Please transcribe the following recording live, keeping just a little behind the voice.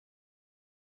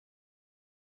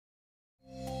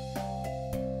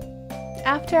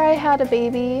After I had a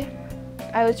baby,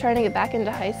 I was trying to get back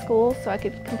into high school so I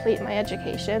could complete my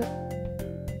education.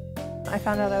 I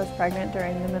found out I was pregnant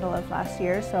during the middle of last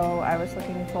year, so I was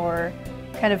looking for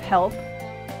kind of help.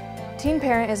 Teen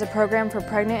Parent is a program for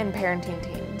pregnant and parenting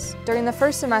teens. During the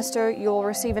first semester, you will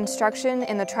receive instruction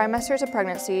in the trimesters of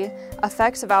pregnancy,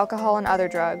 effects of alcohol and other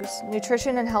drugs,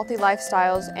 nutrition and healthy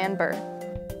lifestyles, and birth.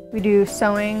 We do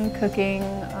sewing, cooking,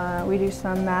 we do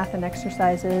some math and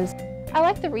exercises. I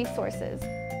like the resources.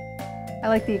 I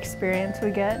like the experience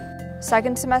we get.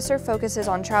 Second semester focuses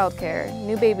on childcare,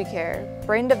 new baby care,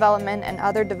 brain development and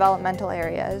other developmental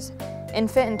areas,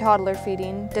 infant and toddler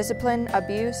feeding, discipline,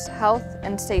 abuse, health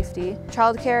and safety,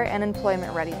 childcare, and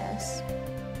employment readiness.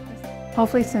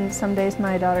 Hopefully, since some days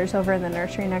my daughter's over in the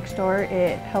nursery next door,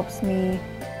 it helps me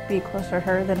be closer to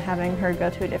her than having her go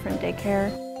to a different daycare.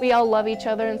 We all love each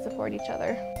other and support each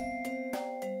other.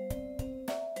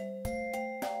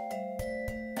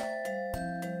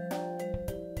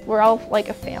 We're all like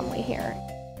a family here.